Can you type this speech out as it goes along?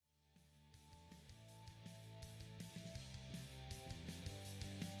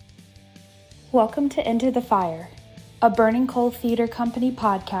Welcome to Into the Fire, a Burning Coal Theater Company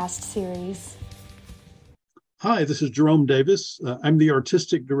podcast series. Hi, this is Jerome Davis. I'm the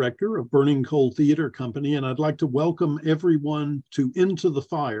artistic director of Burning Coal Theater Company, and I'd like to welcome everyone to Into the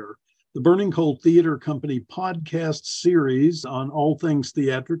Fire, the Burning Coal Theater Company podcast series on all things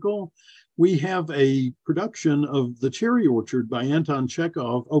theatrical. We have a production of The Cherry Orchard by Anton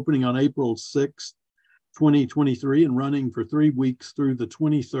Chekhov opening on April 6th, 2023, and running for 3 weeks through the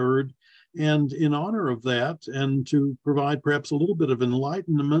 23rd. And in honor of that, and to provide perhaps a little bit of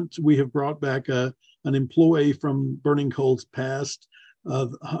enlightenment, we have brought back an employee from Burning Coal's past,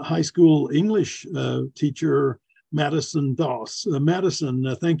 high school English teacher, Madison Doss.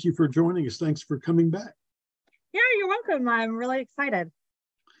 Madison, thank you for joining us. Thanks for coming back. Yeah, you're welcome. I'm really excited.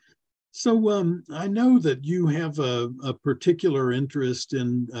 So I know that you have a particular interest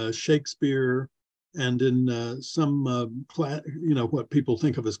in Shakespeare and in some, what people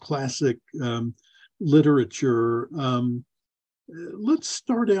think of as classic literature. Let's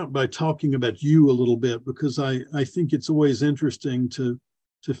start out by talking about you a little bit, because I think it's always interesting to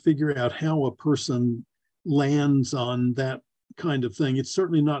figure out how a person lands on that kind of thing. It's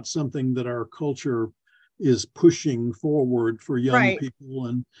certainly not something that our culture is pushing forward for young people.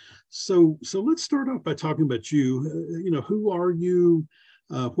 And so let's start off by talking about you. Who are you?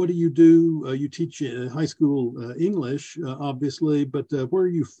 What do? You teach high school English, obviously, but where are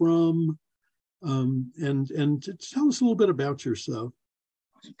you from? And tell us a little bit about yourself.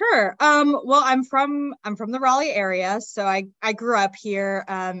 Sure. Well, I'm from the Raleigh area, so I grew up here,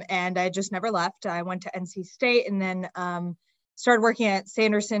 and I just never left. I went to NC State, and then started working at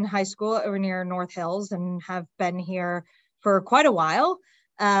Sanderson High School over near North Hills, and have been here for quite a while.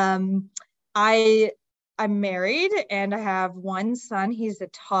 I'm married and I have one son. He's a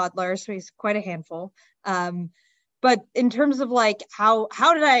toddler, so he's quite a handful. But in terms of like how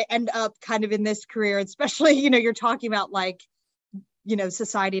did I end up kind of in this career, especially, you're talking about like,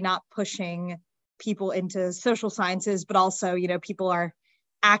 society not pushing people into social sciences, but also, people are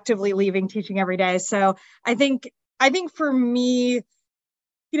actively leaving teaching every day. So I think for me,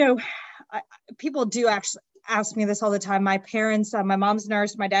 people do actually ask me this all the time. My parents, my mom's a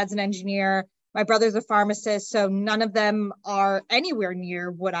nurse, my dad's an engineer. My brother's a pharmacist, so none of them are anywhere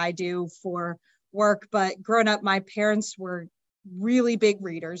near what I do for work. But growing up, my parents were really big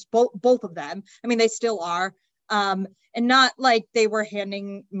readers, both of them. I mean, they still are. And not like they were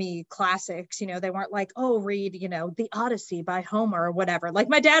handing me classics, they weren't like, oh, read, The Odyssey by Homer or whatever. Like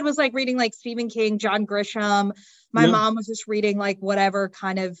my dad was like reading like Stephen King, John Grisham. My mom was just reading like whatever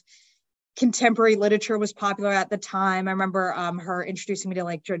kind of contemporary literature was popular at the time. I remember her introducing me to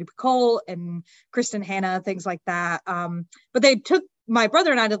like Jodi Picoult and Kristen Hanna, things like that. But they took my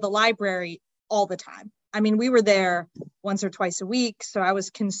brother and I to the library all the time. I mean, we were there once or twice a week. So I was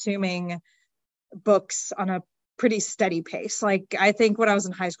consuming books on a pretty steady pace. Like I think when I was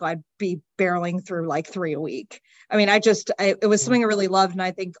in high school, I'd be barreling through like 3 a week. I mean, it was something I really loved. And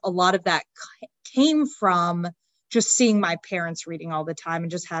I think a lot of that came from just seeing my parents reading all the time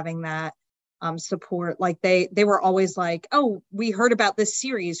and just having that support. Like they were always like, oh, we heard about this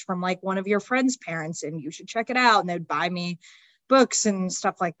series from like one of your friends' parents and you should check it out. And they'd buy me books and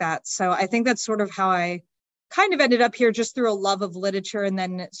stuff like that. So I think that's sort of how I kind of ended up here, just through a love of literature, and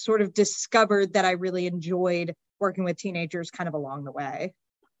then sort of discovered that I really enjoyed working with teenagers kind of along the way.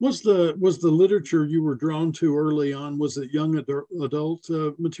 Was the literature you were drawn to early on, was it young adult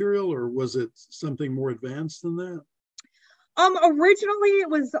material, or was it something more advanced than that? Originally it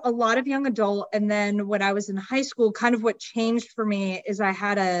was a lot of young adult. And then when I was in high school, kind of what changed for me is I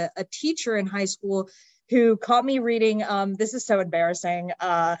had a teacher in high school who caught me reading, this is so embarrassing,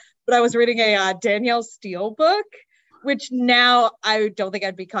 but I was reading a Danielle Steele book, which now I don't think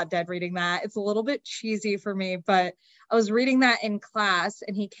I'd be caught dead reading that. It's a little bit cheesy for me, but I was reading that in class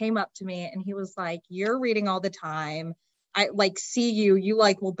and he came up to me and he was like, you're reading all the time. I like see you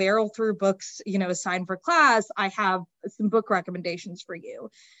like will barrel through books, assigned for class. I have some book recommendations for you.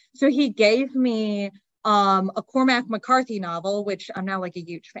 So he gave me a Cormac McCarthy novel, which I'm now like a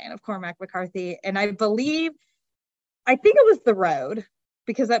huge fan of Cormac McCarthy. And I think it was The Road,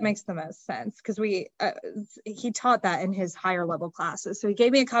 because that makes the most sense, because he taught that in his higher level classes. So he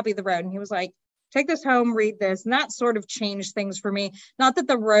gave me a copy of The Road and he was like, take this home, read this. And that sort of changed things for me. Not that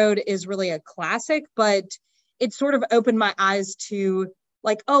The Road is really a classic, but it sort of opened my eyes to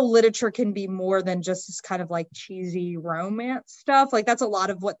like, oh, literature can be more than just this kind of like cheesy romance stuff. Like that's a lot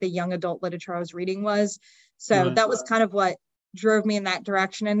of what the young adult literature I was reading was. So that was kind of what drove me in that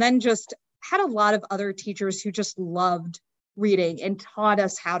direction. And then just had a lot of other teachers who just loved reading and taught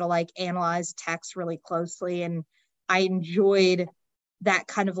us how to like analyze text really closely. And I enjoyed that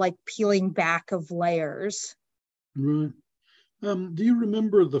kind of like peeling back of layers. Right. Do you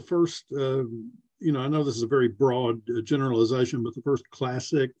remember the first, I know this is a very broad generalization, but the first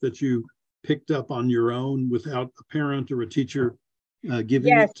classic that you picked up on your own without a parent or a teacher giving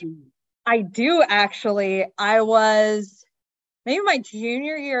Yes, it to you? I do actually. I was maybe my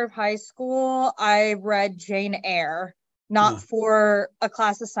junior year of high school. I read Jane Eyre, not for a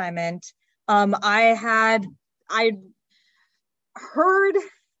class assignment. I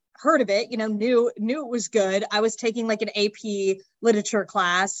heard of it, knew it was good. I was taking like an AP literature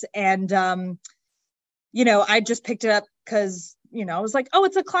class, and I just picked it up because I was like, oh,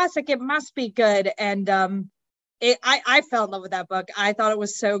 it's a classic, it must be good. And I fell in love with that book. I thought it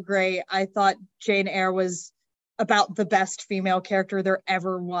was so great. I thought Jane Eyre was about the best female character there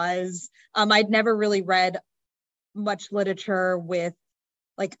ever was. I'd never really read much literature with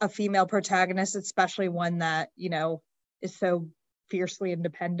like a female protagonist, especially one that is so fiercely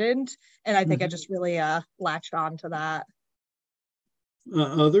independent, and I think I just really latched on to that.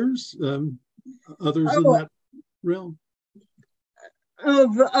 Others in that realm?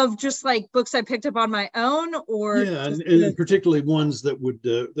 Of just like books I picked up on my own, or and particularly ones that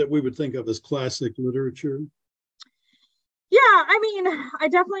we would think of as classic literature. Yeah, I mean, I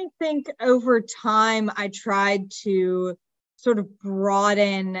definitely think over time I tried to sort of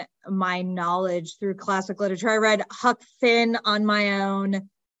broaden my knowledge through classic literature. I read Huck Finn on my own.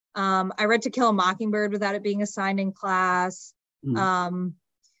 I read To Kill a Mockingbird without it being assigned in class. Trying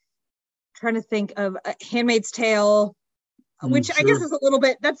to think of Handmaid's Tale, which I guess is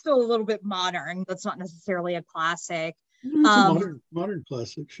that's still a little bit modern. That's not necessarily a classic. It's a modern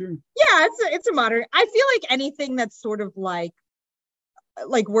classic, sure. Yeah, it's a modern. I feel like anything that's sort of like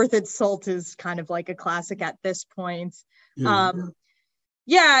worth its salt is kind of like a classic at this point. And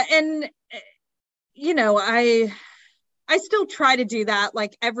I still try to do that.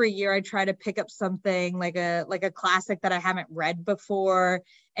 Like every year I try to pick up something like a classic that I haven't read before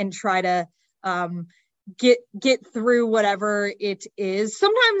and try to get through whatever it is.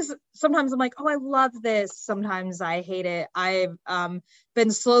 Sometimes I'm like, oh, I love this. Sometimes I hate it. I've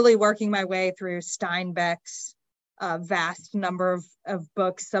been slowly working my way through Steinbeck's vast number of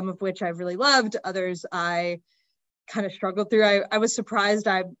books, some of which I've really loved, others I kind of struggled through. I was surprised.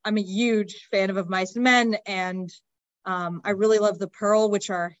 I'm a huge fan of Mice and Men, and I really love The Pearl, which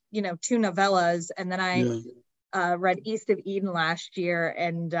are 2 novellas, and then I read East of Eden last year,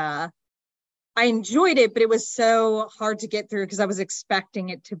 and I enjoyed it, but it was so hard to get through because I was expecting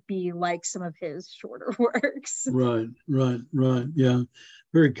it to be like some of his shorter works. Right. Yeah.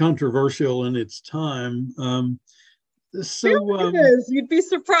 Very controversial in its time. You'd be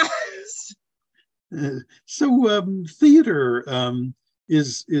surprised. Theater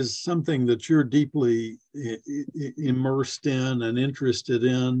is something that you're deeply immersed in and interested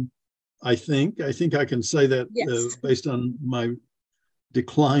in. I think I can say that. Yes. Based on my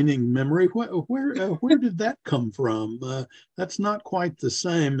declining memory. Where did that come from? That's not quite the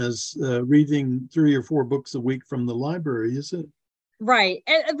same as reading 3 or 4 books a week from the library, is it? Right.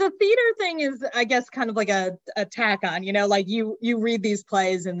 And the theater thing is, I guess, kind of like a tack on, like you read these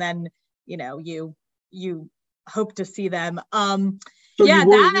plays and then, you hope to see them. So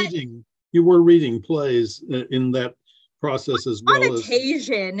you were reading plays in that process as well. On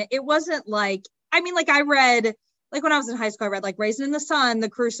occasion, it wasn't like, I read, like when I was in high school, I read like Raisin in the Sun, The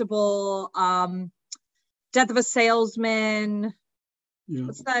Crucible, Death of a Salesman. Yeah.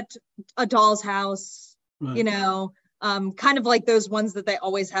 What's that? A Doll's House. Right. Kind of like those ones that they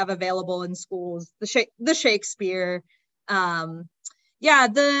always have available in schools. The Shakespeare.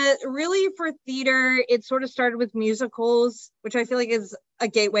 Really for theater, it sort of started with musicals, which I feel like is a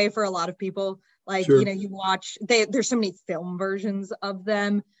gateway for a lot of people. Like, sure. You watch, there's so many film versions of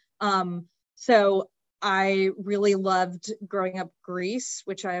them. So I really loved growing up Grease,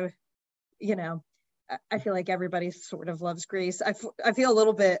 which I feel like everybody sort of loves Grease. I feel a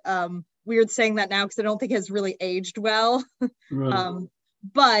little bit weird saying that now because I don't think it's really aged well. Right.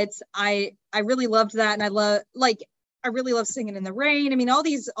 But I really loved that, and I really love Singing in the Rain. All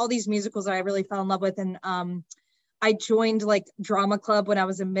these musicals that I really fell in love with, and I joined like drama club when I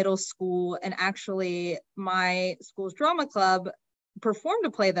was in middle school, and actually my school's drama club performed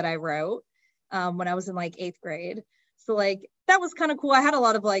a play that I wrote when I was in like 8th grade. So like that was kind of cool. I had a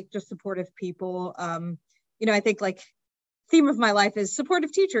lot of like just supportive people. I think like theme of my life is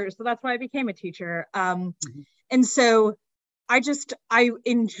supportive teachers. So that's why I became a teacher. And so I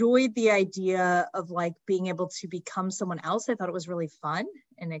enjoyed the idea of like being able to become someone else. I thought it was really fun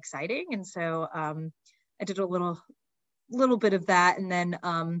and exciting. And so I did a little bit of that, and then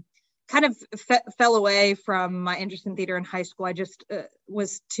kind of fell away from my interest in theater in high school. I just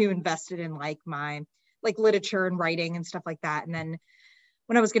was too invested in like my like literature and writing and stuff like that. And then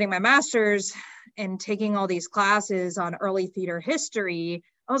when I was getting my master's and taking all these classes on early theater history,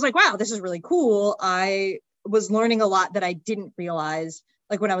 I was like, wow, this is really cool. I was learning a lot that I didn't realize,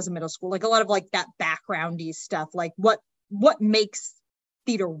 like when I was in middle school, like a lot of like that backgroundy stuff, like what makes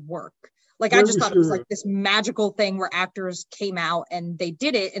theater work. Like I just thought it was like this magical thing where actors came out and they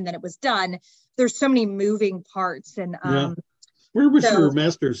did it and then it was done. There's so many moving parts. And where was your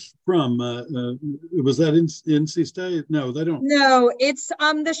master's from? Was that in NC State? No, they don't. No, it's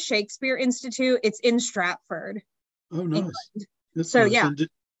the Shakespeare Institute. It's in Stratford. Oh, nice. So nice. Yeah.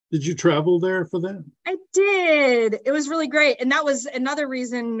 Did you travel there for that? I did. It was really great. And that was another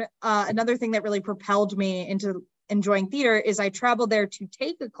reason, another thing that really propelled me into enjoying theater is I traveled there to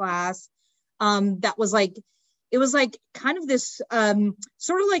take a class that was like, it was like kind of this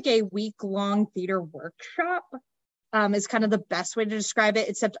sort of like a week-long theater workshop is kind of the best way to describe it,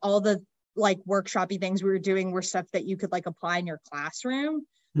 except all the like workshop-y things we were doing were stuff that you could like apply in your classroom.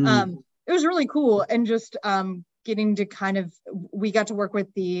 It was really cool. And just getting to kind of, we got to work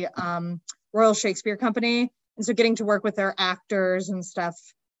with the Royal Shakespeare Company. And so getting to work with their actors and stuff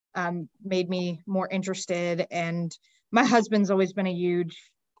made me more interested. And my husband's always been a huge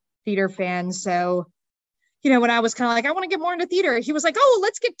theater fan. So, you know, when I was kind of like, I want to get more into theater, he was like, oh,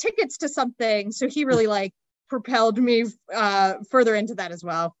 let's get tickets to something. So he really like propelled me further into that as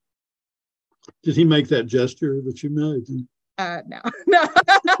well. Did he make that gesture that you made? No.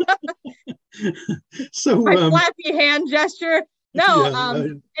 So my flappy hand gesture. No. Yeah,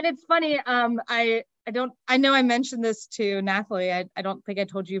 and it's funny. I know I mentioned this to Nathalie. I don't think I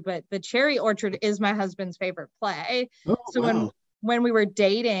told you, but The Cherry Orchard is my husband's favorite play. Oh, so wow. when we were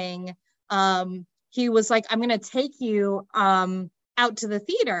dating, he was like, I'm going to take you out to the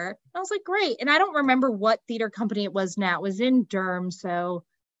theater. I was like, great. And I don't remember what theater company it was now. It was in Durham. So,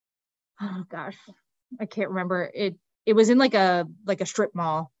 oh gosh, I can't remember. It was in like a strip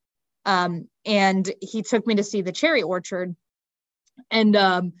mall. And he took me to see The Cherry Orchard. And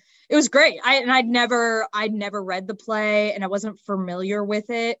it was great. I'd never read the play and I wasn't familiar with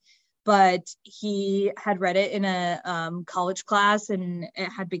it, but he had read it in a college class and it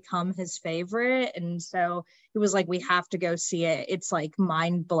had become his favorite. And so he was like, we have to go see it. It's like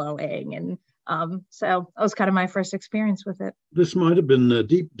mind blowing. And so that was kind of my first experience with it. This might have been a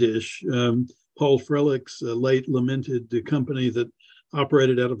Deep Dish, Paul Frelick's late lamented company that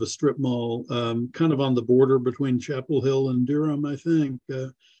operated out of a strip mall, kind of on the border between Chapel Hill and Durham, I think.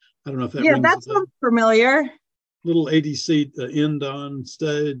 I don't know if that rings that sounds familiar. Little 80-seat end on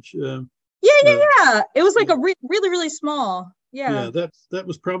stage. Yeah. It was like a really, really small. Yeah. Yeah, that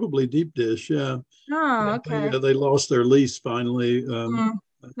was probably Deep Dish. Yeah. Oh, okay. They lost their lease finally.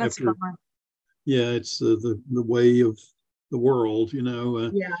 That's after. fun. Yeah, it's the way of the world, you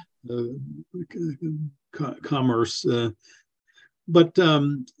know. Commerce. But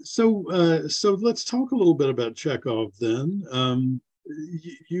so let's talk a little bit about Chekhov then.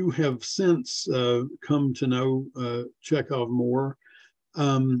 You have since come to know Chekhov more.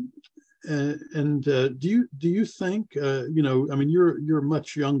 And do you think, you know, I mean, you're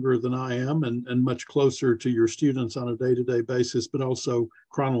much younger than I am and much closer to your students on a day-to-day basis, but also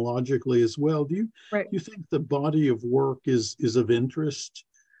chronologically as well. Do you think the body of work is of interest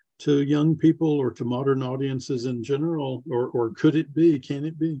to young people or to modern audiences in general, or could it be? Can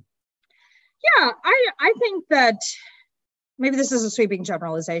it be? Yeah, I think that maybe this is a sweeping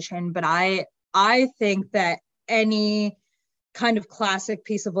generalization, but I think that any kind of classic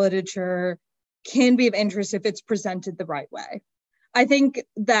piece of literature can be of interest if it's presented the right way. I think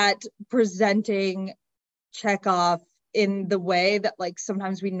that presenting Chekhov in the way that like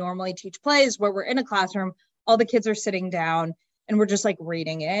sometimes we normally teach plays where we're in a classroom, all the kids are sitting down and we're just like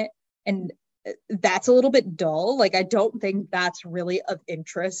reading it. And that's a little bit dull. Like, I don't think that's really of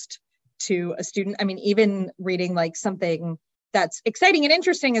interest to a student. I mean, even reading like something that's exciting and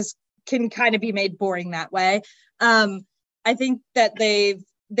interesting can kind of be made boring that way. I think that they've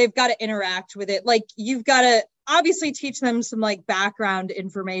got to interact with it. Like, you've got to obviously teach them some like background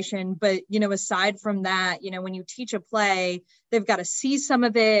information, but, you know, aside from that, you know, when you teach a play, they've got to see some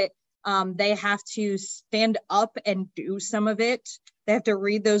of it. They have to stand up and do some of it. They have to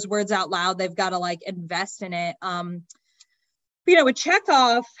read those words out loud. They've got to like invest in it. You know, with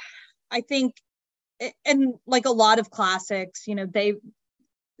Chekhov, I think, and like a lot of classics, you know,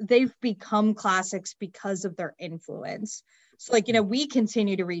 they've become classics because of their influence. So like, you know, we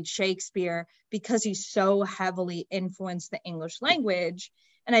continue to read Shakespeare because he's so heavily influenced the English language.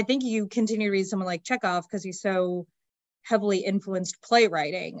 And I think you continue to read someone like Chekhov because he's so heavily influenced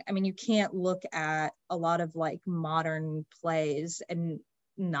playwriting. I mean, you can't look at a lot of like modern plays and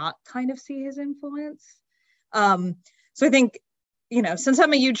not kind of see his influence. So I think, since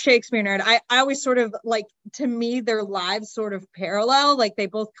I'm a huge Shakespeare nerd, I always sort of like, to me, their lives sort of parallel. Like they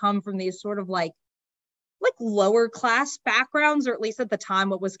both come from these sort of like lower class backgrounds, or at least at the time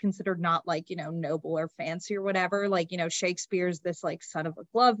what was considered not like, noble or fancy or whatever. Like, Shakespeare's this like son of a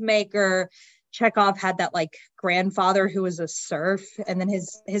glove maker. Chekhov had that like grandfather who was a serf, and then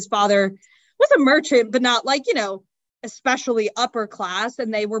his father was a merchant, but not like, especially upper class.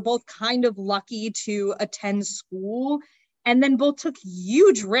 And they were both kind of lucky to attend school, and then both took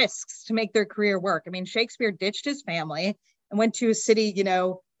huge risks to make their career work. I mean, Shakespeare ditched his family and went to a city,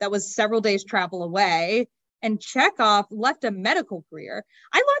 that was several days travel away. And Chekhov left a medical career.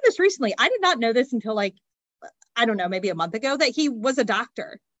 I learned this recently. I did not know this until like, I don't know, maybe a month ago, that he was a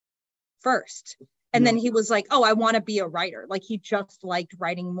doctor first. And then he was like, oh, I want to be a writer. Like he just liked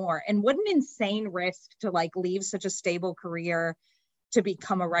writing more. And what an insane risk to like leave such a stable career to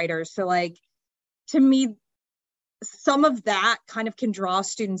become a writer. So like, to me, some of that kind of can draw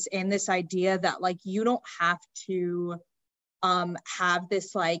students in, this idea that like, you don't have to have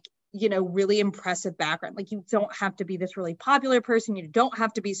this like, really impressive background. Like you don't have to be this really popular person. You don't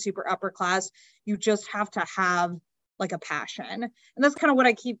have to be super upper class. You just have to have like a passion. And that's kind of what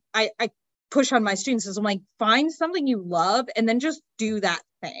I push on my students, is I'm like, find something you love and then just do that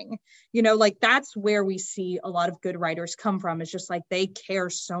thing. Like that's where we see a lot of good writers come from. It's just like, they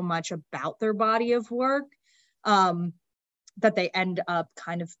care so much about their body of work that they end up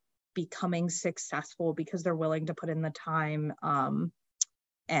kind of becoming successful because they're willing to put in the time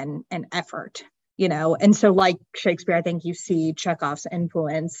and effort, and so like Shakespeare, I think you see Chekhov's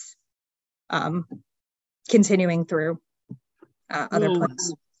influence continuing through other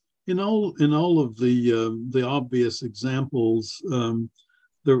plays. In all of the obvious examples,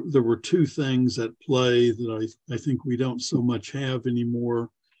 there were two things at play that I think we don't so much have anymore.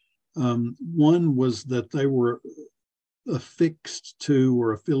 One was that they were affixed to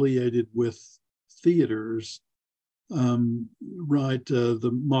or affiliated with theaters. The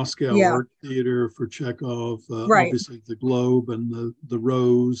Moscow Art Theater for Chekhov, obviously the Globe and the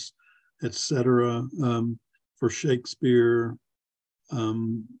Rose, etc. For Shakespeare,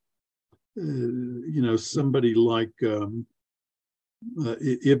 somebody like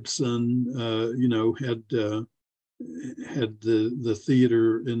Ibsen, had the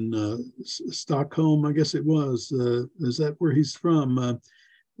theater in Stockholm, I guess it was. Is that where he's from?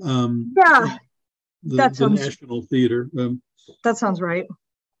 The National Theater. That sounds right.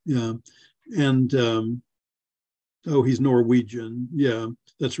 Yeah. And he's Norwegian. Yeah,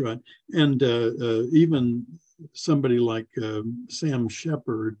 that's right. And even somebody like Sam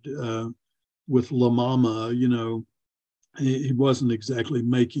Shepard with La Mama, he wasn't exactly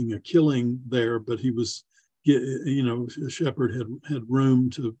making a killing there, but he was, Shepard had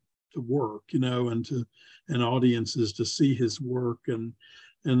room to work, and audiences to see his work. And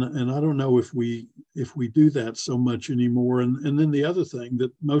I don't know if we do that so much anymore. And then the other thing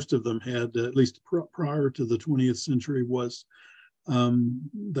that most of them had, at least prior to the 20th century, was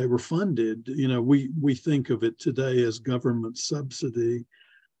they were funded. We think of it today as government subsidy,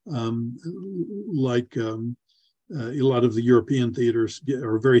 like a lot of the European theaters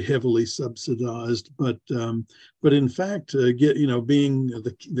are very heavily subsidized. But in fact, being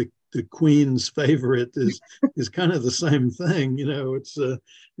the Queen's favorite is kind of the same thing. It's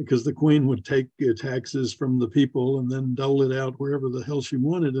because the Queen would take taxes from the people and then dole it out wherever the hell she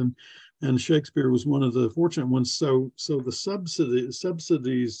wanted, and Shakespeare was one of the fortunate ones. So the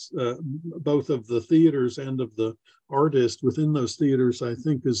subsidies, both of the theaters and of the artist within those theaters, I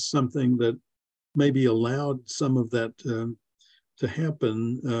think, is something that maybe allowed some of that to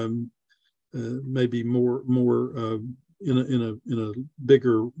happen. Maybe more in a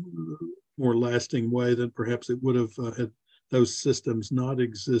bigger, more lasting way than perhaps it would have had those systems not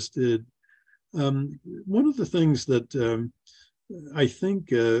existed. One of the things that I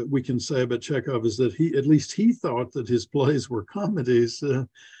think we can say about Chekhov is that at least he thought that his plays were comedies.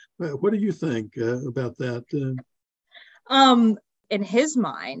 What do you think about that? In his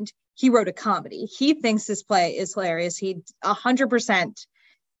mind, he wrote a comedy. He thinks this play is hilarious. He 100%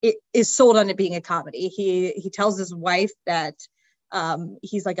 it is sold on it being a comedy. He tells his wife that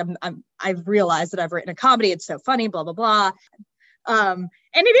he's like, I've realized that I've written a comedy. It's so funny, blah, blah, blah. And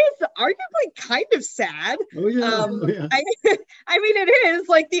it is arguably kind of sad. Oh, yeah. Yeah. I mean, it is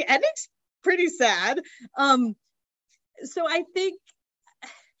like the ending's pretty sad. So I think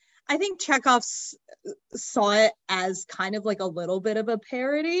Chekhov saw it as kind of like a little bit of a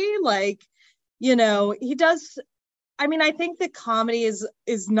parody. Like, he does, I mean, I think the comedy is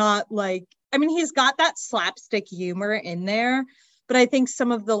not like, I mean, he's got that slapstick humor in there, but I think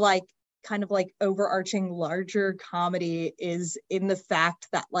some of the like kind of like overarching larger comedy is in the fact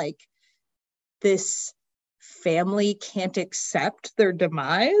that like this family can't accept their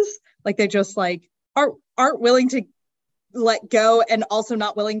demise. Like they just like aren't willing to let go, and also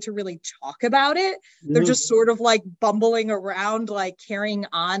not willing to really talk about it. They're just sort of like bumbling around, like carrying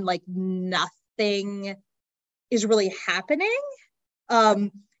on like nothing is really happening.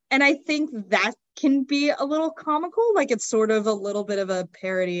 And I think that can be a little comical. Like it's sort of a little bit of a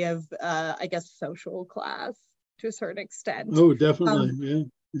parody of I guess social class to a certain extent. Oh, definitely.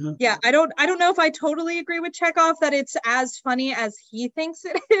 Yeah, I don't know if I totally agree with Chekhov that it's as funny as he thinks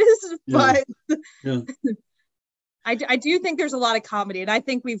it is, but I do think there's a lot of comedy, and I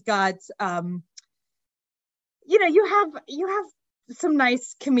think we've got you have some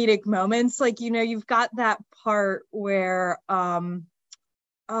nice comedic moments. Like, you've got that part where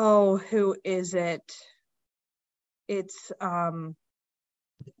who is it? It's hold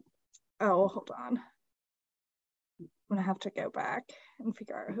on. I'm gonna have to go back and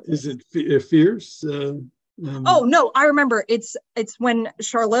figure out who is it. Fierce? Oh no, I remember. It's when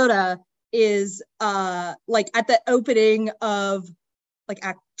Charlotta is like at the opening of like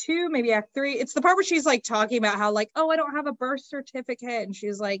act 2, maybe act 3. It's the part where she's like talking about how like, oh, I don't have a birth certificate, and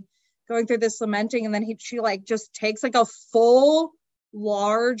she's like going through this lamenting, and then she like just takes like a full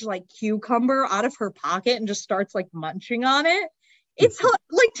large like cucumber out of her pocket and just starts like munching on it. It's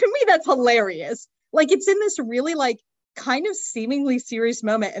like, to me, that's hilarious. Like it's in this really like kind of seemingly serious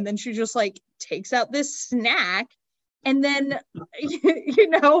moment, and then she just like takes out this snack, and then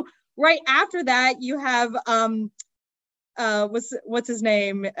right after that you have what's his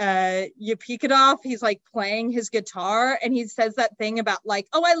name, Yepikadov. He's like playing his guitar, and he says that thing about like,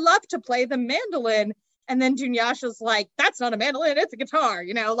 oh, I love to play the mandolin, and then Dunyasha's like, that's not a mandolin, it's a guitar,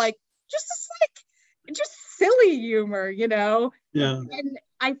 like just this like just silly humor. And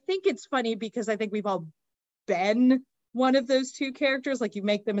I think it's funny because I think we've all been one of those two characters. Like you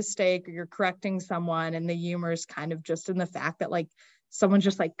make the mistake or you're correcting someone, and the humor is kind of just in the fact that like someone's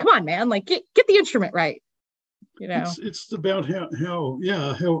just like, come on man, like get the instrument right. It's about how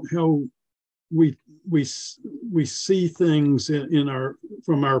we see things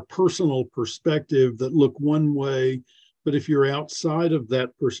from our personal perspective that look one way, but if you're outside of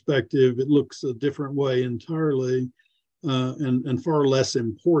that perspective, it looks a different way entirely, and far less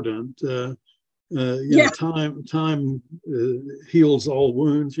important. Time heals all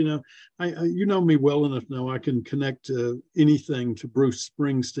wounds. You know me well enough now. I can connect anything to Bruce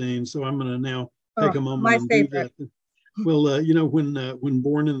Springsteen, so I'm going to now take a moment and favorite. Do that. Well, when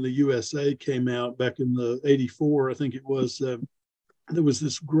Born in the USA came out back in the '84, I think it was, there was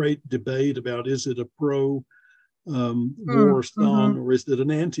this great debate about, is it a pro war song, or is it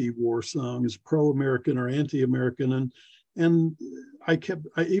an anti-war song? Is pro-American or anti-American? And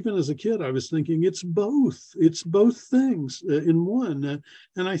even as a kid, I was thinking it's both things in one.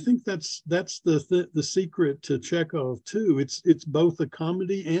 And I think that's the secret to Chekhov too. It's both a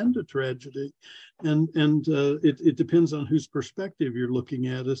comedy and a tragedy, and it depends on whose perspective you're looking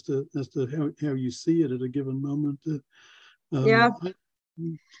at as to how you see it at a given moment.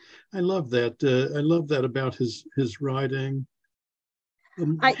 I love that. I love that about his writing.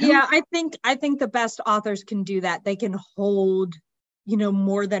 I think the best authors can do that. They can hold,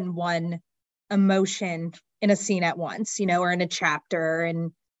 more than one emotion in a scene at once, or in a chapter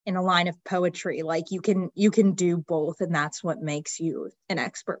and in a line of poetry. Like you can do both, and that's what makes you an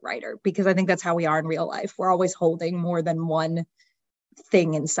expert writer, because I think that's how we are in real life. We're always holding more than one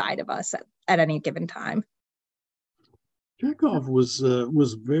thing inside of us at any given time. Chekhov was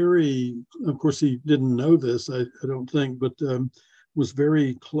very, of course, he didn't know this, I don't think, but was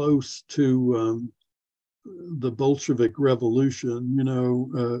very close to the Bolshevik Revolution,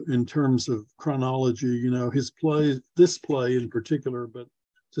 in terms of chronology. This play in particular, but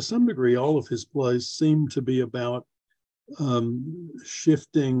to some degree, all of his plays seem to be about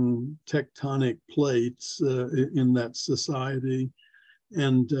shifting tectonic plates in that society.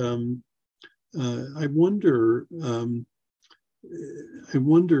 And I wonder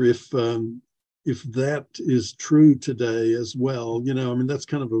if that is true today as well. That's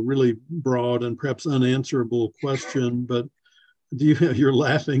kind of a really broad and perhaps unanswerable question, but you're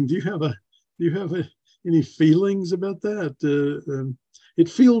laughing. Do you have any feelings about that? It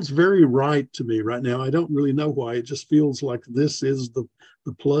feels very right to me right now. I don't really know why. It just feels like this is the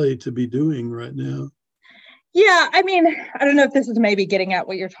play to be doing right now. Yeah, I don't know if this is maybe getting at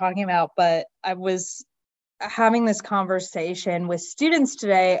what you're talking about, but I was having this conversation with students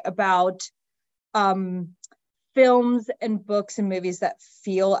today about films and books and movies that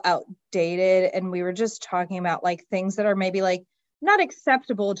feel outdated. And we were just talking about like things that are maybe like not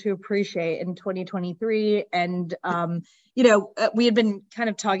acceptable to appreciate in 2023. And, we had been kind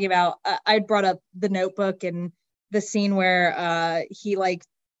of talking about, I brought up The Notebook and the scene where he like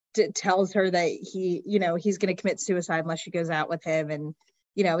tells her that he's going to commit suicide unless she goes out with him. And,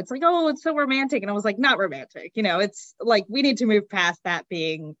 it's like, oh, it's so romantic. And I was like, not romantic. It's like, we need to move past that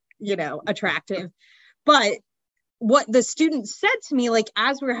being, attractive. But what the student said to me, like,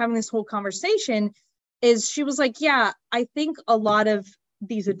 as we were having this whole conversation, is she was like, yeah, I think a lot of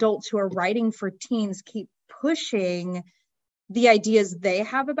these adults who are writing for teens keep pushing the ideas they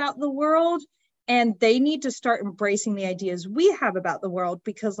have about the world, and they need to start embracing the ideas we have about the world,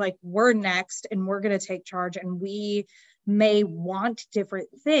 because like we're next and we're going to take charge, and we may want different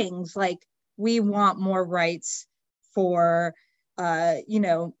things. Like we want more rights for,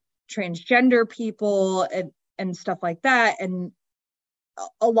 transgender people and stuff like that. And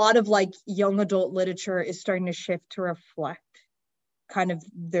a lot of like young adult literature is starting to shift to reflect kind of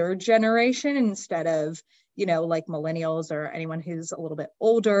their generation instead of, like millennials or anyone who's a little bit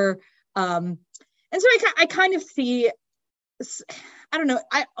older. And so I kind of see, I don't know,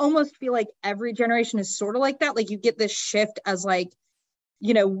 I almost feel like every generation is sort of like that. Like you get this shift as like,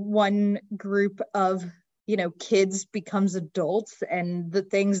 one group of, kids becomes adults, and the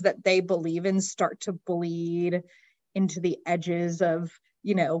things that they believe in start to bleed into the edges of,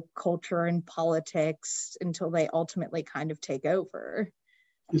 culture and politics until they ultimately kind of take over.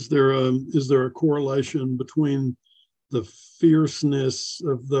 Is there a correlation between the fierceness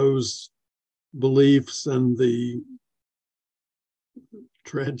of those beliefs and the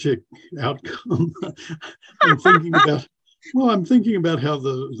tragic outcome? I'm thinking about how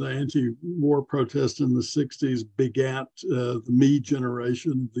the anti-war protests in the 60s begat the me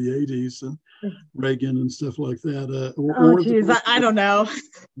generation of the 80s and Reagan and stuff like that. I don't know.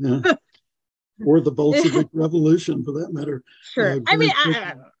 Yeah. Or the Bolshevik Revolution, for that matter. Sure. I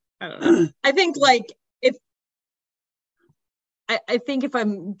don't know. I think like I think if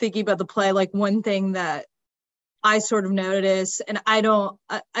I'm thinking about the play, like one thing that I sort of notice, and I'd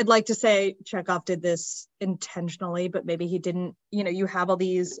like to say Chekhov did this intentionally, but maybe he didn't. You have all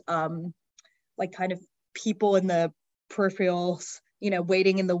these like kind of people in the peripherals,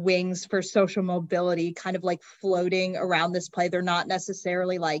 waiting in the wings for social mobility, kind of like floating around this play. They're not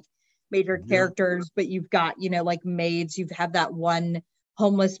necessarily like major characters, but you've got, like maids, you have that one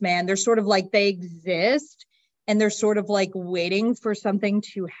homeless man. They're sort of like, they exist and they're sort of like waiting for something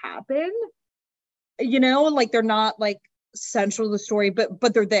to happen. Like they're not like central to the story,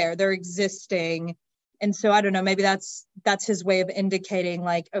 but they're there, they're existing. And so I don't know, maybe that's his way of indicating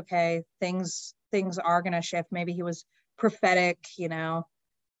like, okay, things are going to shift. Maybe he was prophetic, he died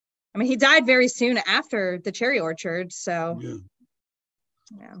very soon after the cherry orchard. So yeah.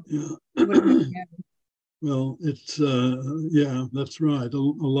 Well, it's that's right.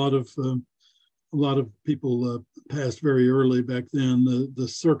 A lot of people passed very early back then. The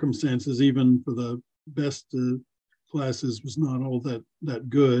circumstances, even for the best classes, was not all that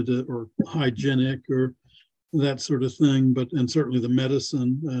good or hygienic or that sort of thing. And certainly the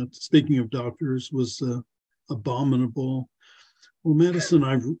medicine, speaking of doctors, was abominable. Well, Madison,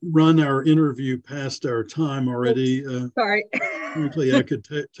 I've run our interview past our time already. Sorry. Frankly, I could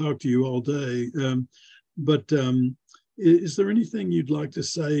talk to you all day. But is there anything you'd like to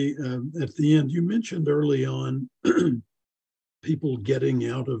say at the end? You mentioned early on people getting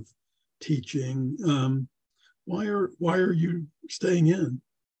out of teaching. Why are you staying in?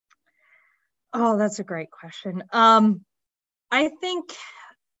 Oh, that's a great question. I think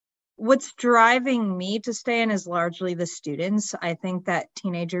what's driving me to stay in is largely the students. I think that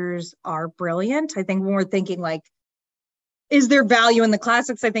teenagers are brilliant. I think when we're thinking like, is there value in the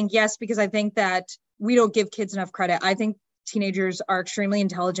classics? I think yes, because I think that we don't give kids enough credit. I think teenagers are extremely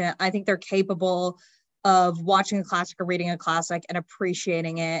intelligent. I think they're capable of watching a classic or reading a classic and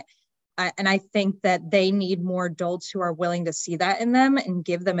appreciating it. And I think that they need more adults who are willing to see that in them and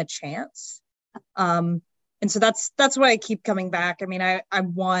give them a chance. And so that's why I keep coming back. I mean, I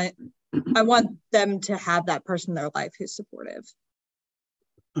want them to have that person in their life who's supportive.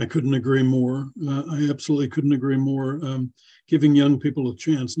 I couldn't agree more. I absolutely couldn't agree more. Giving young people a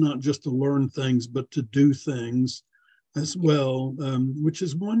chance, not just to learn things, but to do things as well, which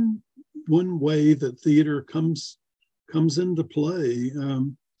is one way that theater comes into play.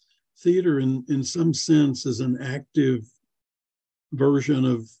 Theater, in some sense, is an active version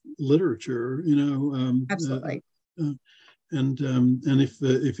of literature. Absolutely. And if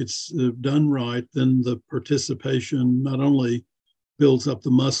it's done right, then the participation not only builds up the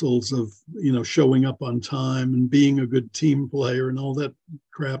muscles of, showing up on time and being a good team player and all that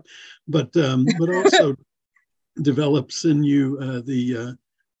crap, but also develops in you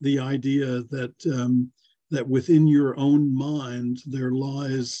the idea that within your own mind there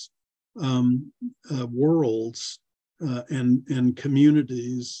lies worlds and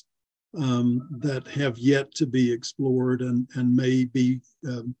communities that have yet to be explored and may be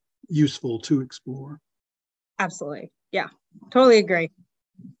useful to explore. Absolutely. Yeah, totally agree.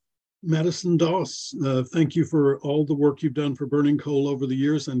 Madison Doss, thank you for all the work you've done for Burning Coal over the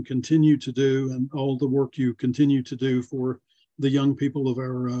years and continue to do, and all the work you continue to do for the young people of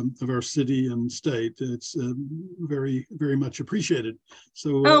our city and state. It's very, very much appreciated.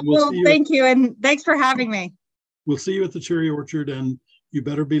 So we'll see you. Thank you, and thanks for having me. We'll see you at the Cherry Orchard, and you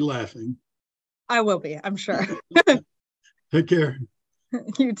better be laughing. I will be, I'm sure. Take care.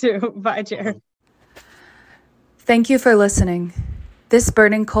 You too. Bye, Chair. Thank you for listening. This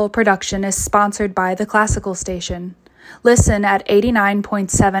Burning Coal production is sponsored by the Classical Station. Listen at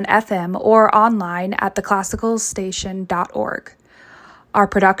 89.7 FM or online at theclassicalstation.org. Our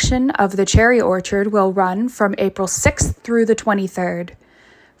production of The Cherry Orchard will run from April 6th through the 23rd.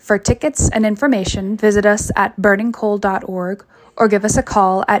 For tickets and information, visit us at burningcoal.org or give us a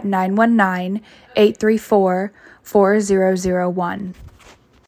call at 919-834-4001.